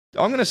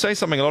I'm going to say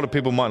something a lot of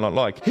people might not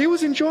like. He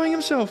was enjoying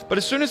himself. But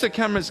as soon as the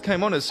cameras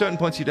came on, at certain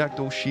points he'd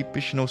act all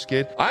sheepish and all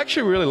scared. I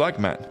actually really like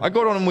Matt. I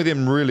got on with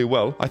him really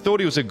well. I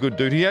thought he was a good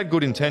dude. He had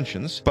good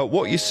intentions. But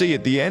what you see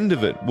at the end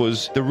of it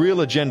was the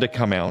real agenda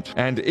come out.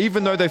 And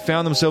even though they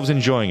found themselves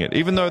enjoying it,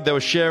 even though they were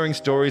sharing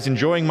stories,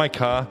 enjoying my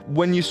car,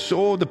 when you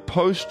saw the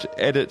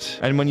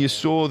post-edit and when you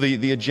saw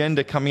the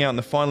agenda coming out in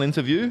the final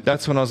interview,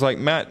 that's when I was like,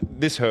 Matt,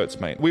 this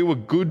hurts, mate. We were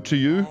good to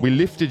you. We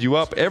lifted you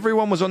up.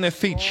 Everyone was on their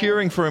feet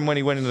cheering for him when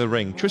he went into the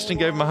ring. Tristan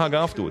gave him a hug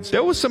afterwards.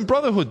 There was some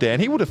brotherhood there, and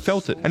he would have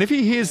felt it. And if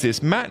he hears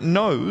this, Matt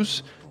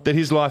knows that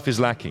his life is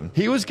lacking.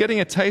 He was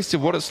getting a taste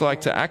of what it's like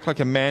to act like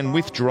a man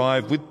with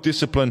drive, with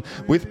discipline,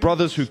 with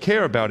brothers who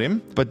care about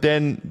him, but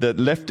then the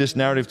leftist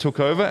narrative took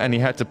over and he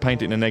had to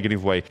paint it in a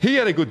negative way. He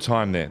had a good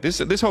time there.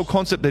 This whole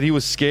concept that he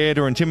was scared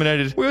or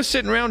intimidated, we were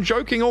sitting around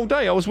joking all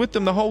day. I was with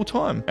them the whole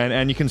time.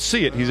 And you can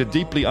see it. He's a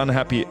deeply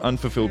unhappy,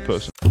 unfulfilled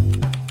person.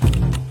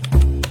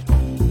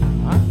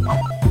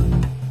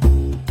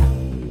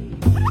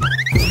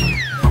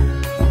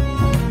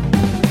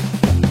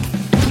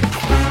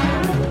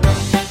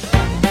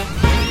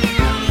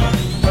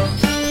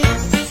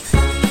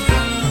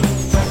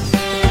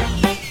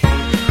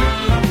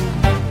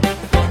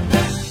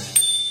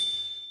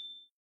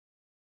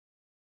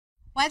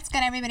 What's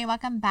good, everybody?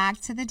 Welcome back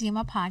to the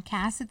Dimah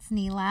podcast. It's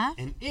Neela.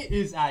 And it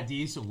is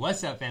Adi. So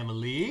what's up,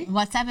 family?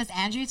 What's up? It's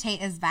Andrew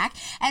Tate is back.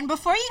 And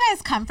before you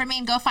guys come for me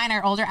and go find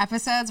our older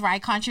episodes where I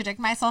contradict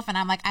myself and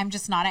I'm like, I'm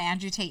just not an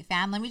Andrew Tate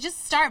fan, let me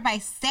just start by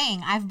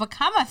saying I've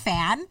become a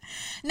fan.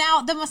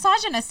 Now, the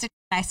misogynistic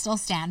I still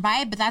stand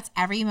by, but that's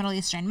every Middle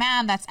Eastern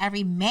man. That's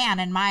every man,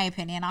 in my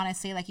opinion,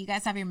 honestly. Like, you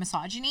guys have your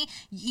misogyny,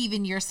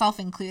 even yourself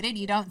included.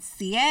 You don't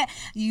see it.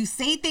 You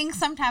say things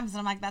sometimes, and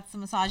I'm like, that's the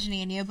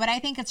misogyny in you. But I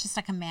think it's just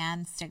like a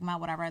man stigma,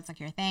 whatever. It's like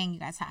your thing.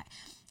 You guys have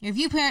your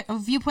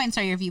viewpoints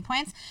are your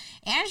viewpoints.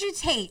 Andrew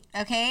Tate,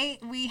 okay?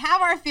 We have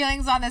our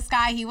feelings on this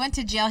guy. He went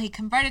to jail. He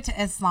converted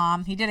to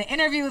Islam. He did an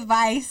interview with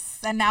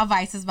Vice, and now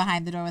Vice is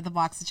behind the door with a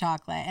box of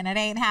chocolate, and it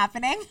ain't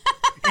happening.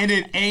 And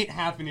it ain't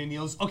happening,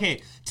 Niels.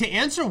 Okay, to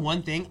answer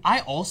one thing, I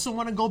also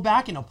want to go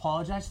back and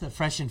apologize to the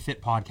Fresh and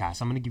Fit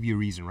podcast. I'm going to give you a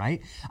reason,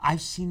 right?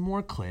 I've seen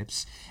more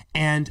clips,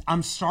 and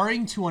I'm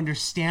starting to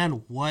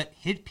understand what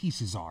hit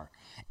pieces are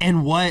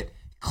and what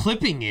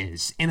clipping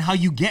is and how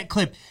you get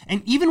clipped.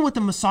 And even with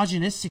the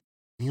misogynistic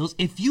Niels,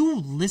 if you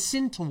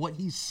listen to what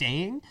he's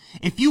saying,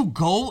 if you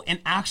go and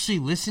actually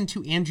listen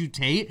to Andrew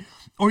Tate,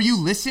 or you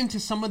listen to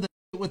some of the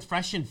with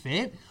Fresh and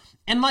Fit,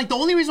 and like the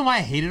only reason why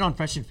I hate it on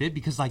Fresh and Fit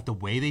because like the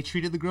way they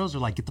treated the girls are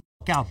like, get the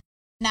fuck out.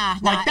 Nah,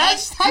 like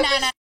that's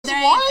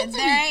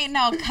there ain't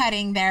no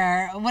cutting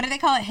there. What do they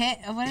call it?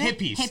 Hit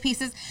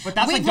pieces. But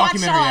that's We've like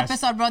watched our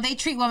episode, bro. They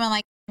treat women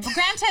like. But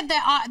granted,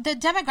 the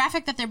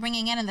demographic that they're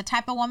bringing in and the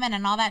type of woman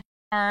and all that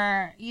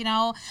are, you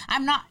know,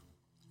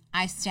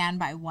 I stand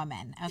by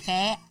women.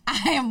 Okay,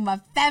 I am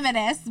a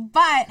feminist,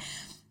 but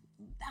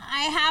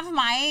I have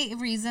my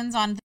reasons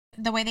on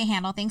the way they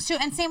handle things too.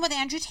 And same with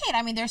Andrew Tate.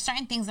 I mean, there's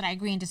certain things that I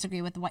agree and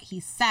disagree with what he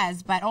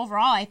says, but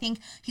overall, I think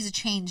he's a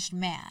changed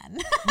man.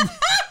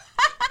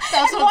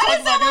 That's what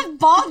is up with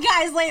bald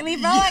guys lately,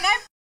 bro? Like,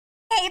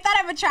 I hate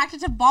that I'm attracted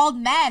to bald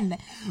men.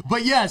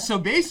 But yeah, so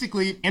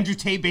basically, Andrew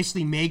Tate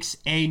basically makes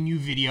a new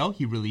video.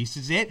 He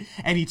releases it,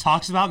 and he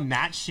talks about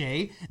Matt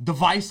Shea, the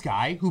Vice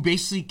guy, who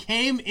basically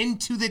came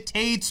into the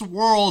Tate's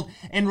world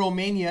in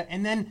Romania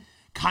and then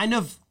kind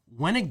of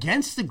went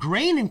against the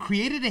grain and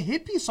created a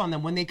hit piece on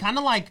them when they kind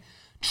of like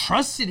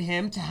trusted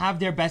him to have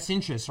their best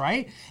interests,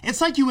 right? It's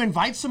like you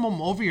invite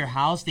someone over your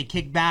house, they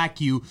kick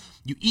back, you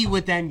eat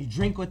with them, you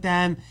drink with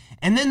them,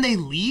 and then they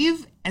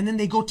leave, and then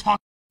they go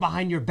talk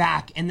behind your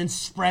back and then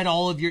spread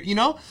all of your, you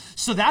know?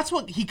 So that's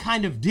what he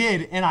kind of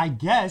did, and I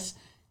guess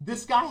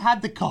this guy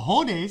had the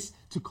cojones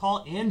to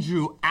call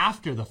Andrew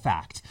after the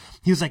fact.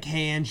 He was like,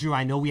 hey, Andrew,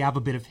 I know we have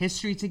a bit of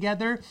history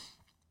together.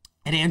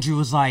 And Andrew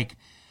was like,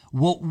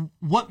 well,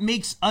 what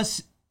makes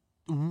us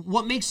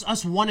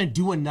want to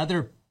do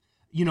another,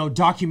 you know,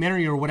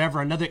 documentary or whatever,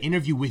 another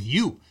interview with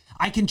you?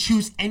 I can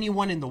choose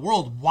anyone in the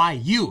world. Why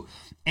you?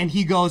 And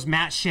he goes,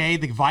 Matt Shea,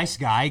 the Vice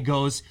guy,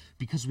 goes,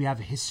 because we have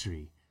a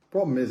history.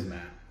 Problem is,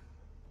 Matt,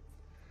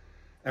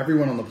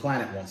 everyone on the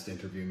planet wants to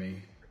interview me.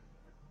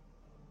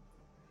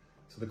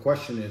 So the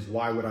question is,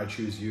 why would I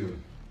choose you?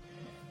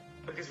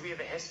 Because we have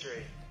a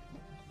history.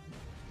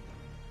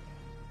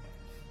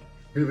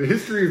 We have a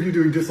history of you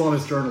doing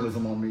dishonest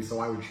journalism on me, so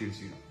I would choose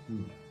you.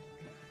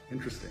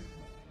 Interesting.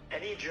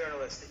 Any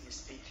journalist that you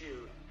speak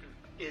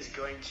to is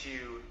going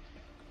to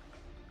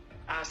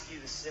ask you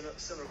the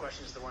similar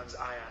questions to the ones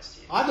I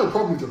asked you. I have no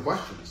problem with your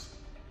questions.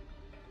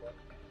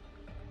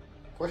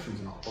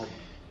 Questions are not a problem.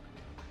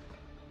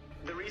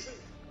 The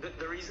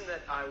reason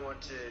that I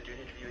want to do an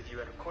interview with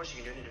you, and of course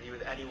you can do an interview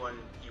with anyone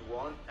you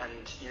want, and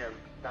you know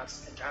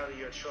that's entirely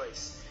your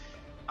choice.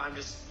 I'm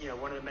just, you know,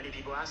 one of the many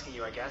people asking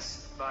you, I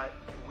guess, but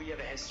we have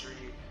a history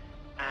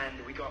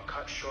and we got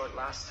cut short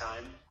last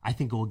time. I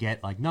think we'll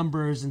get like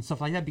numbers and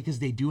stuff like that because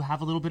they do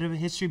have a little bit of a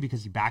history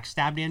because he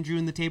backstabbed Andrew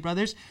and the Tate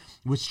brothers,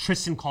 which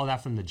Tristan called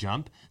out from the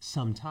jump.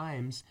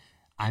 Sometimes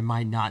I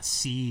might not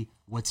see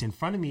what's in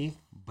front of me,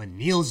 but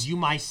Niels, you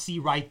might see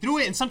right through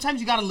it. And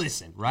sometimes you got to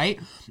listen, right?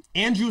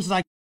 Andrew's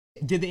like,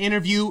 did the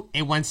interview,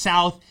 it went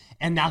south,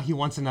 and now he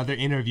wants another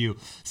interview.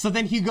 So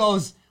then he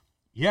goes,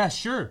 yeah,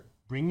 sure.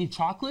 Bring me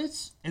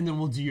chocolates, and then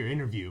we'll do your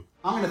interview.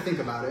 I'm gonna think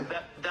about it.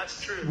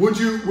 That's true. Would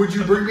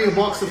you bring me a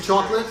box of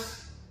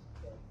chocolates?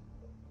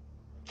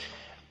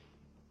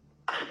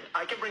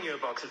 I can bring you a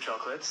box of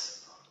chocolates.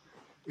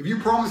 If you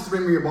promise to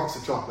bring me a box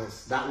of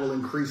chocolates, that will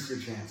increase your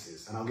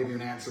chances, and I'll give you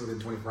an answer within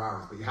 24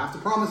 hours. But you have to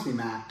promise me,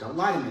 Matt. Don't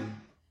lie to me.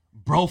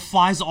 Bro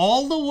flies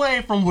all the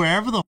way from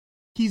wherever the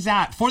he's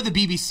at for the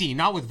BBC,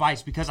 not with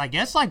Vice, because I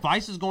guess like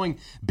Vice is going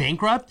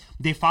bankrupt.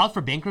 They filed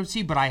for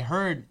bankruptcy, but I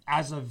heard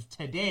as of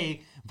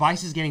today,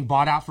 Vice is getting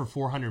bought out for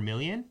 $400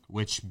 million,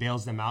 which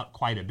bails them out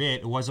quite a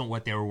bit. It wasn't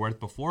what they were worth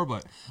before,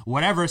 but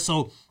whatever.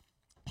 So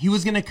he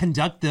was going to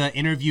conduct the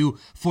interview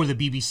for the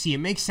BBC. It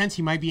makes sense.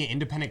 He might be an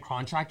independent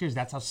contractor.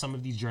 That's how some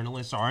of these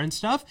journalists are and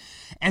stuff.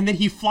 And then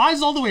he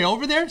flies all the way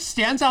over there,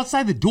 stands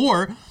outside the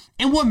door.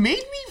 And what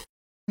made me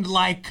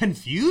like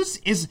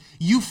confused is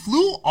you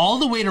flew all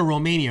the way to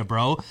Romania,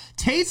 bro.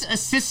 Tate's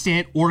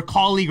assistant or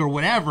colleague or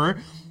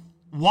whatever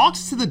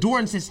walks to the door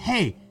and says,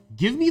 hey,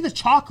 give me the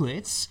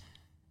chocolates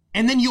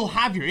and then you'll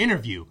have your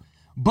interview.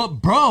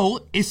 But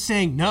bro is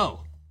saying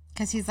no.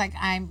 Because he's like,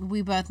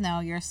 we both know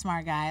you're a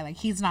smart guy. Like,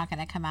 he's not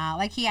going to come out.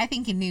 Like, I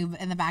think he knew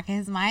in the back of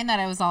his mind that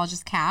it was all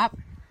just cap.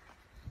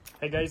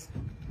 Hey, guys.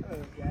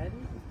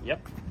 Again?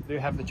 Yep. Do you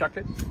have the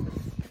chocolate?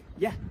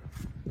 Yeah.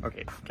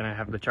 Okay. Can I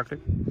have the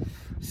chocolate?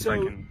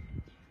 So,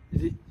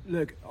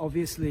 look,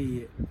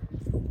 obviously,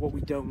 what we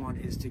don't want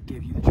is to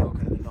give you the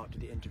chocolate and not do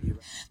the interview.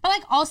 But,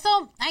 like, also,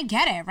 I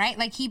get it, right?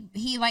 Like,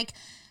 he like,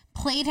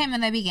 played him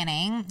in the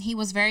beginning. He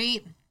was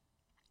very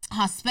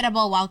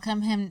hospitable,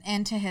 welcomed him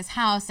into his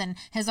house, and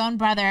his own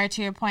brother,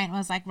 to your point,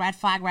 was like red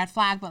flag,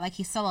 but like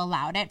he still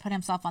allowed it, put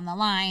himself on the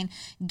line,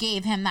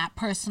 gave him that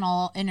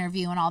personal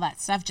interview and all that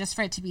stuff just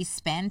for it to be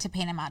spin, to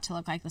paint him out to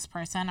look like this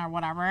person or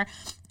whatever,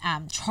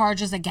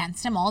 charges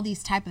against him, all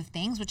these type of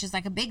things, which is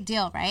like a big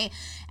deal, right?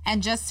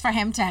 And just for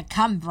him to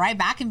come right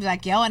back and be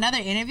like, yo, another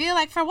interview,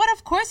 like for what?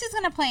 Of course he's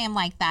gonna play him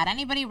like that.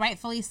 Anybody,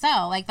 rightfully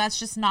so. Like, that's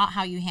just not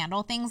how you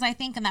handle things, I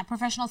think, in that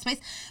professional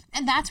space.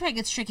 And that's where it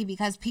gets tricky,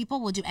 because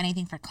people will do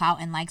anything for clout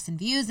and likes and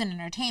views and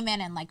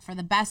entertainment and like for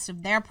the best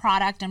of their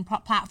product and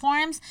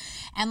platforms.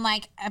 And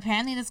like,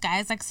 apparently this guy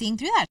is like seeing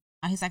through that.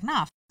 He's like,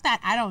 nah, f that.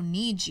 I don't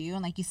need you.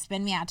 And like, you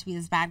spin me out to be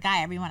this bad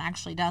guy. Everyone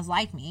actually does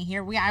like me.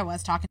 I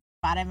was talking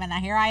about him, and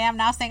here I am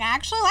now saying I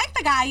actually like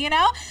the guy, you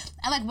know?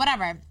 And like,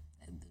 whatever.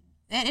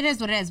 It is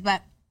what it is.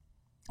 But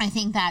I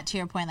think that, to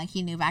your point, like,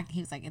 he knew back, he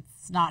was like,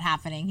 it's not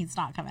happening. He's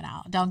not coming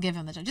out. Don't give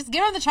him just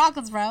give him the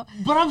chocolates, bro.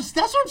 But that's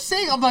what I'm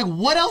saying. I'm like,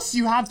 what else do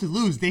you have to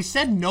lose? They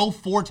said no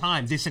 4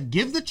 times. They said,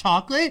 give the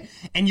chocolate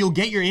and you'll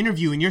get your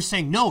interview. And you're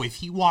saying, no, if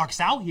he walks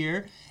out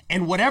here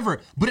and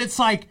whatever. But it's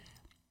like,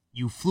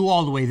 you flew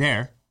all the way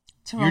there.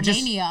 To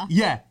Romania.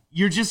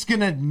 You're just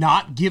going to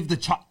not give the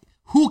chocolate.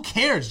 Who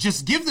cares?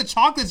 Just give the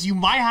chocolates. You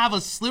might have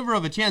a sliver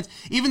of a chance,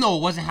 even though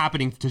it wasn't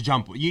happening to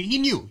jump. He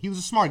knew. He was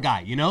a smart guy,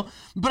 you know?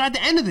 But at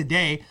the end of the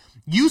day,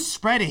 you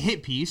spread a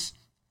hit piece,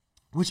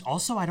 which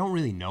also I don't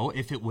really know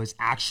if it was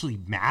actually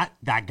Matt,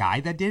 that guy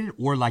that did it,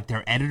 or like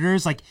their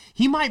editors. Like,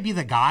 he might be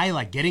the guy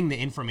like getting the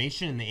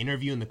information and the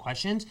interview and the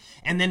questions,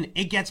 and then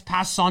it gets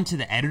passed on to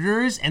the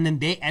editors, and then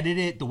they edit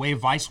it the way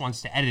Vice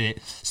wants to edit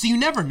it. So you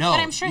never know. But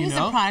I'm sure he's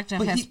a product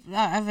of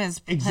his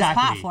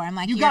platform.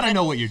 Like, you got to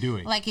know what you're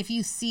doing. Like, if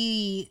you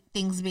see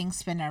things being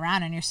spun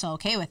around and you're so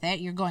okay with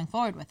it, you're going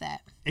forward with it.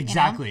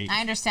 Exactly. You know?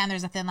 I understand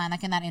there's a thin line,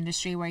 like in that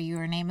industry where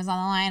your name is on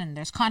the line and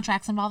there's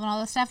contracts involved and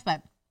all this stuff,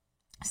 but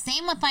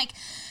same with like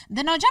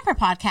the No Jumper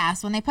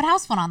podcast when they put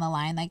House Phone on the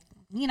line. Like,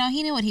 you know,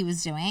 he knew what he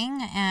was doing,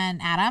 and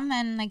Adam,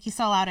 and like, he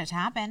still allowed it to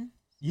happen.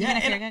 Yeah, even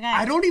if you're a good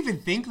guy. I don't even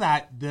think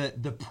that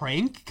the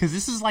prank, because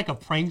this is like a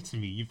prank to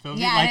me. You feel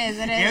me? Yeah, like, it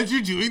is.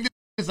 Andrew doing this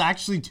is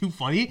actually too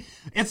funny.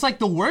 It's like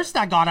the worst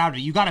that got out of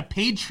it. You got a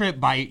paid trip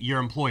by your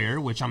employer,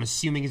 which I'm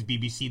assuming is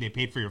BBC. They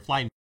paid for your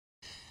flight,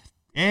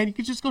 and you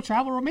could just go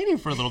travel Romania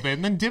for a little bit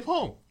and then dip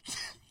home.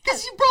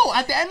 Because, bro,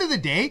 at the end of the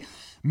day,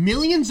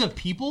 millions of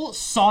people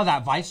saw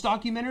that Vice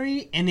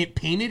documentary, and it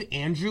painted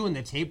Andrew and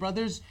the Tate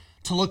brothers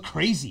to look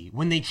crazy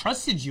when they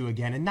trusted you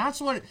again. And that's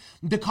what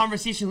the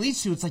conversation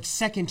leads to. It's like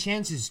second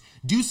chances.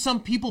 Do some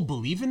people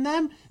believe in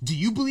them? Do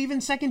you believe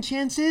in second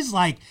chances?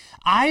 Like,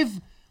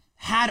 I've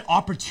had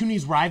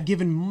opportunities where I've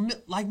given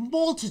like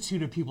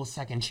multitude of people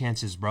second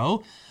chances,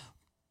 bro.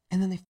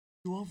 And then they f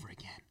you over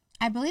again.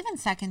 I believe in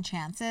second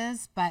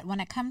chances, but when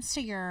it comes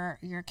to your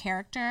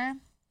character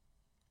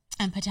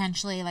and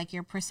potentially like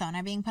your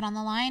persona being put on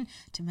the line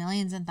to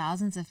millions and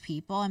thousands of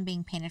people and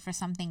being painted for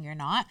something you're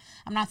not.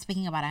 I'm not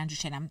speaking about Andrew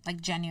Tate. I'm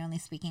like genuinely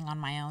speaking on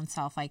my own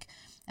self. Like,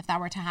 if that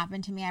were to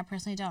happen to me, I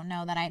personally don't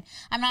know that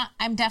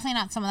I'm definitely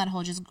not someone that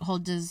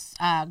holds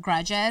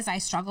grudges. I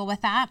struggle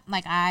with that.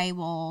 Like, I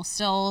will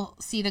still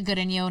see the good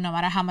in you no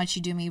matter how much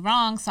you do me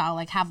wrong. So I'll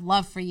like have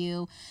love for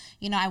you.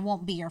 You know, I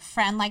won't be your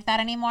friend like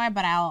that anymore,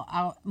 but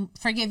I'll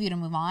forgive you to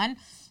move on.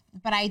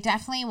 But I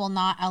definitely will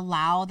not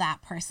allow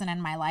that person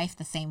in my life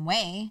the same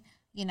way.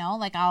 You know,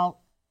 like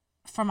I'll,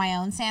 for my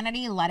own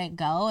sanity, let it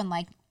go. And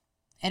like,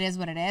 it is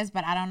what it is.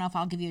 But I don't know if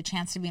I'll give you a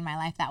chance to be in my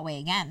life that way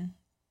again.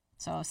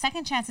 So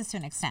second chances to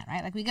an extent,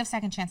 right? Like we give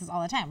second chances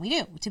all the time. We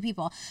do to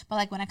people. But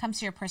like when it comes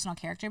to your personal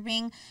character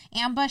being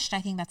ambushed, I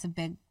think that's a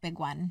big, big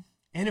one.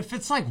 And if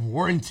it's like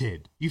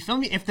warranted, you feel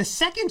me? If the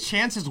second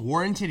chance is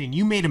warranted and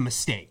you made a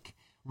mistake,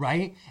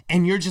 right?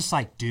 And you're just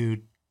like,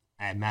 dude,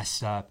 I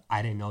messed up.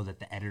 I didn't know that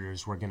the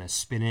editors were going to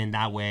spin in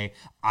that way.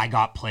 I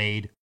got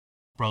played.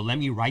 Bro, let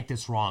me right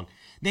this wrong.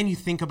 Then you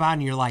think about it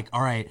and you're like,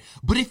 all right.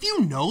 But if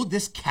you know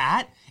this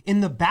cat,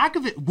 in the back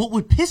of it, what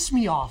would piss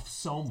me off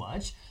so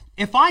much,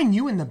 if I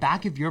knew in the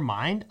back of your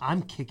mind,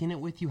 I'm kicking it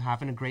with you,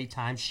 having a great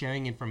time,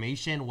 sharing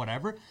information,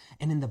 whatever,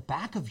 and in the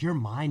back of your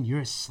mind,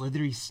 you're a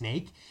slithery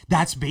snake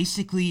that's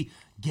basically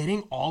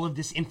getting all of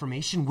this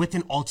information with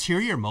an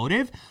ulterior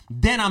motive,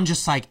 then I'm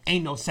just like,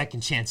 ain't no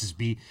second chances,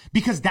 B.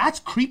 Because that's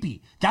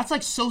creepy. That's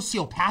like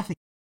sociopathic,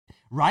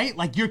 right?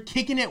 Like you're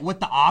kicking it with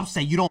the ops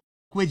that you don't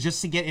with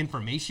just to get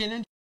information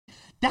and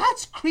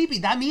that's creepy.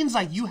 That means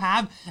like you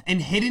have an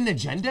hidden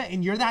agenda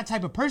and you're that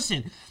type of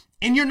person.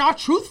 And you're not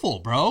truthful,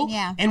 bro.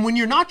 Yeah. And when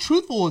you're not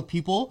truthful with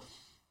people,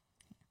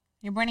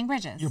 you're burning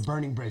bridges. You're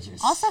burning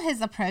bridges. Also, his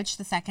approach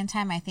the second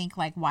time, I think,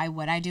 like, why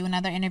would I do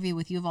another interview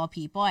with you of all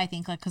people? I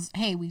think, like, because,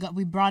 hey,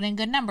 we brought in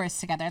good numbers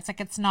together. It's like,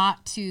 it's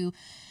not to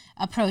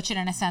approach it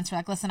in a sense where,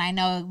 like, listen, I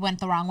know it went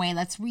the wrong way.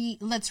 Let's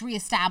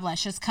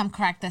reestablish. Just come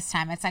correct this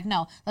time. It's like,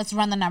 no, let's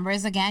run the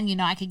numbers again. You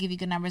know, I could give you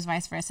good numbers,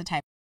 vice versa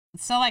type.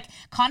 So like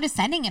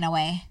condescending in a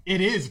way. It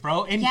is,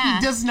 bro. And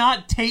yeah.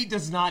 Tate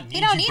does not need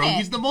you, bro. It.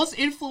 He's the most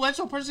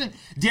influential person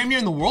damn near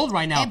in the world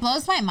right now. It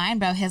blows my mind,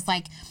 bro. His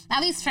like,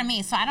 at least for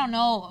me. So I don't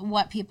know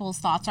what people's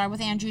thoughts are with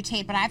Andrew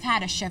Tate, but I've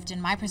had a shift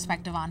in my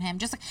perspective on him.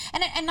 Just like,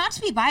 and not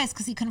to be biased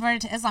because he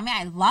converted to Islam. Yeah,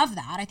 I love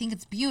that. I think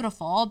it's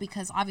beautiful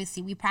because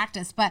obviously we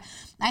practice. But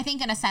I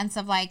think in a sense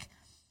of like,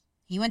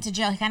 he went to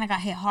jail. He kind of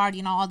got hit hard.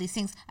 You know, all these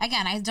things.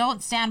 Again, I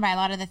don't stand by a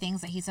lot of the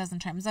things that he says in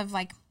terms of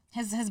like,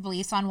 his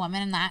beliefs on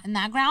women in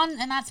that ground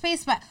in that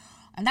space,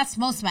 and that's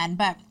most men.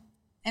 But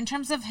in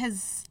terms of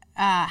his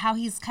how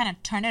he's kind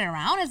of turned it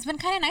around, it's been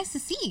kind of nice to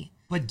see.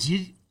 But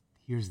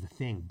here's the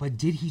thing. But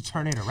did he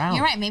turn it around?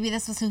 You're right. Maybe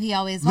this was who he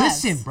always was.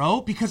 Listen, bro,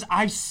 because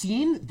I've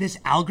seen this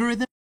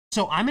algorithm.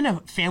 So I'm in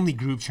a family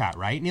group chat,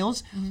 right,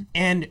 Niels? Mm-hmm.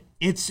 And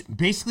it's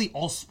basically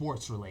all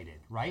sports related,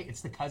 right? It's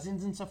the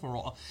cousins and stuff.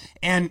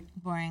 And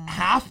boring.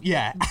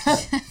 Yeah.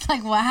 It's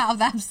like, wow,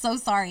 I'm so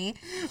sorry.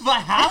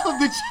 But half of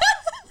the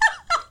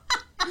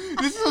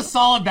this is a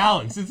solid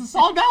balance. It's a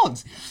solid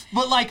balance.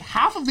 But like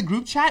half of the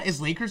group chat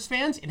is Lakers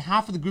fans and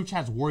half of the group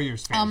chat is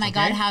Warriors fans. Oh my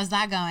God, how's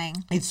that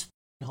going? It's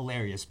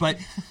hilarious. But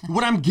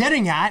what I'm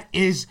getting at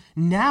is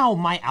now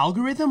my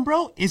algorithm,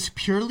 bro, is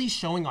purely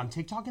showing on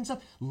TikTok and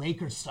stuff,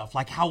 Lakers stuff,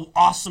 like how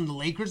awesome the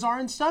Lakers are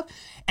and stuff.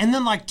 And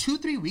then like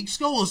 2-3 weeks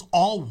ago, it was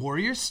all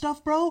Warriors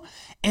stuff, bro.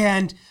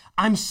 And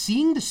I'm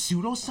seeing the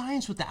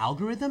pseudoscience with the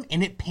algorithm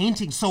and it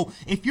painting. So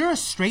if you're a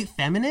straight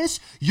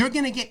feminist, you're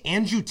going to get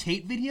Andrew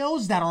Tate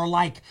videos that are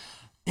like,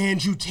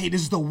 Andrew Tate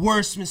is the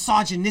worst,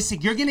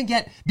 misogynistic. You're going to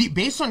get,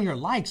 based on your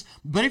likes.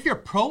 But if you're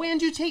pro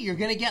Andrew Tate, you're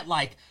going to get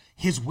like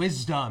his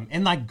wisdom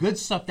and like good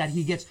stuff that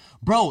he gets.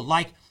 Bro,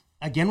 like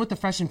again with the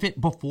Fresh and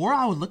Fit, before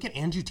I would look at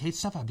Andrew Tate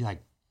stuff, I'd be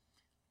like,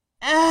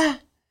 and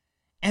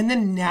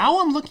then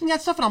now I'm looking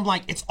at stuff and I'm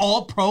like, it's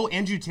all pro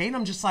Andrew Tate. And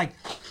I'm just like,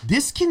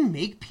 this can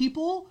make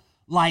people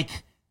like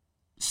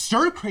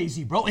stir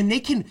crazy, bro. And they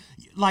can,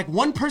 like,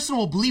 one person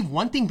will believe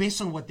one thing based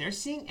on what they're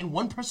seeing and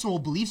one person will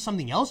believe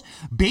something else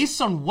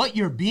based on what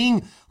you're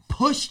being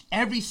pushed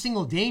every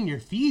single day in your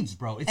feeds,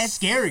 bro. It's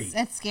scary.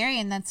 It's scary,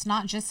 and that's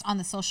not just on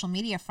the social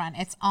media front.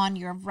 It's on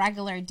your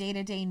regular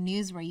day-to-day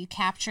news where you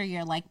capture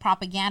your like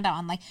propaganda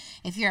on like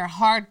if you're a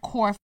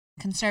hardcore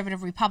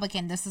conservative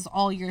Republican, this is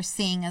all you're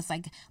seeing as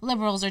like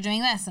liberals are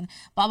doing this and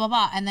blah blah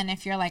blah. And then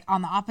if you're like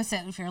on the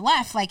opposite, if you're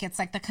left, like it's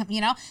like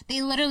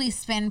they literally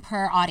spin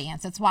per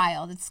audience. It's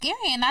wild. It's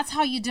scary, and that's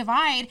how you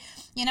divide,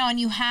 and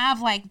you have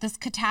like this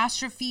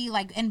catastrophe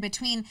like in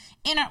between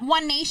in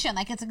one nation.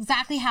 Like it's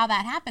exactly how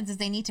that happens is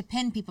they need to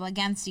pin people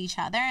against each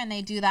other, and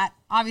they do that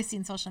obviously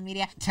in social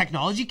media.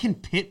 Technology can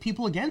pit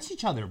people against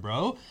each other,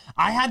 bro.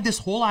 I had this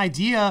whole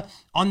idea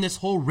on this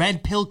whole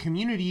red pill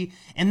community,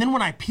 and then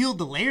when I peeled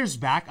the layers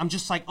back, I'm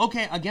just like,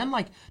 okay, again,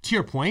 like to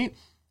your point,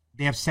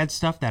 they have said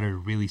stuff that are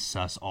really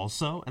sus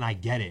also, and I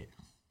get it.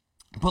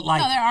 But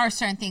like, no, there are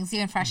certain things,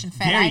 even Fresh and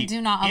Fit, I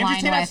do not align Andrew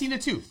Tate, with. I've seen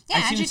it too. Yeah,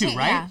 I've seen it too,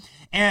 right? Yeah.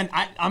 And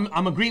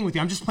I'm agreeing with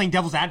you. I'm just playing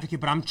devil's advocate,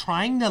 but I'm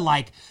trying to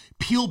like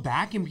peel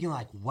back and be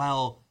like,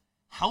 well,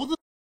 how the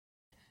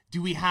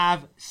do we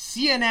have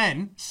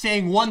CNN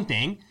saying one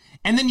thing,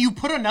 and then you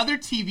put another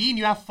TV and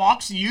you have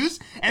Fox News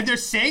and they're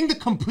saying the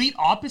complete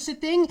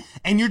opposite thing,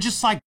 and you're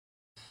just like,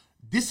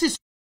 this is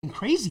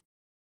crazy.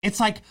 It's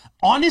like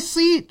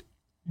honestly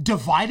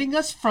dividing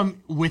us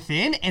from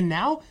within, and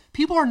now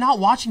people are not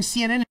watching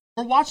CNN.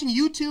 We're watching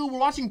YouTube, we're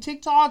watching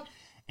TikTok,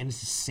 and it's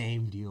the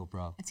same deal,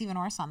 bro. It's even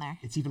worse on there.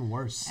 It's even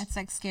worse. It's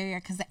like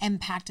scarier because the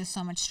impact is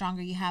so much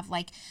stronger. You have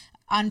like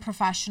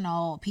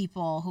unprofessional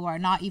people who are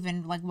not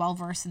even like well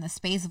versed in the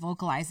space of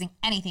vocalizing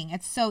anything.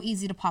 It's so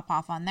easy to pop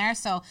off on there.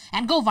 So,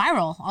 and go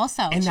viral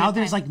also. And now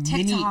there's like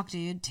TikTok,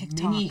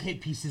 mini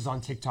hit pieces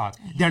on TikTok.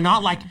 They're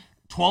not like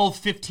 12,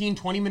 15,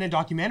 20-minute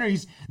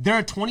documentaries. They're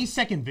a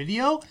 20-second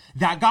video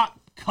that got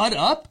cut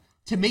up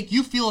to make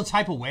you feel a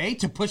type of way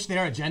to push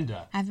their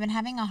agenda. I've been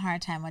having a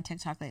hard time with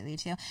TikTok lately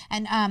too,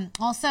 and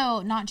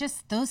also not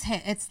just those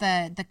hit. It's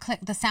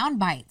the sound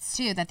bites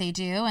too that they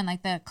do, and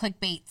like the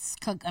clickbaits.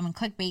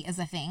 Clickbait is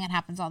a thing; it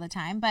happens all the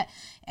time. But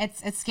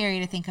it's scary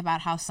to think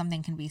about how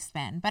something can be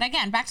spun. But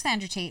again, back to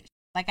Andrew Tate.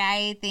 Like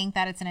I think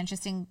that it's an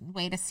interesting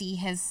way to see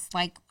his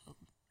like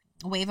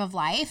wave of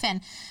life,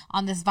 and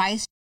on this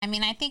Vice. I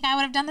mean, I think I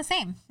would have done the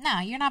same. No,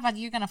 you're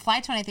going to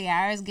fly 23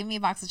 hours, give me a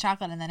box of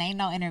chocolate, and then ain't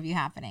no interview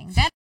happening.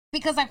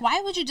 Because, like,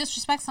 why would you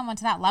disrespect someone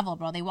to that level,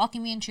 bro? They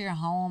welcome you into your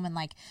home, and,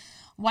 like,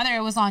 whether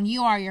it was on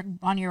you or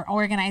on your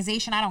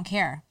organization, I don't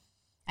care.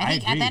 I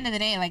think agree. At the end of the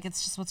day, like,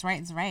 it's just what's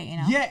right is right, you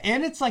know? Yeah,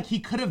 and it's like he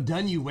could have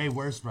done you way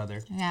worse,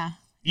 brother. Yeah.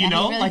 You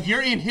know? Really, like,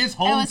 you're in his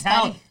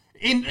hometown.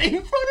 In front of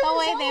his the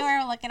way house. they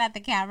were looking at the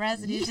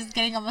cameras and he's just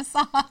getting a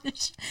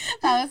massage.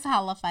 That was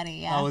hella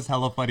funny, yeah. That was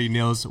hella funny,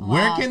 Nils. Wow.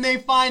 Where can they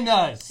find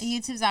us?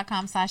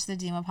 YouTube.com/The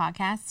Dimah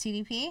Podcast,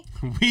 TDP.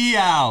 We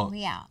out.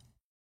 We out.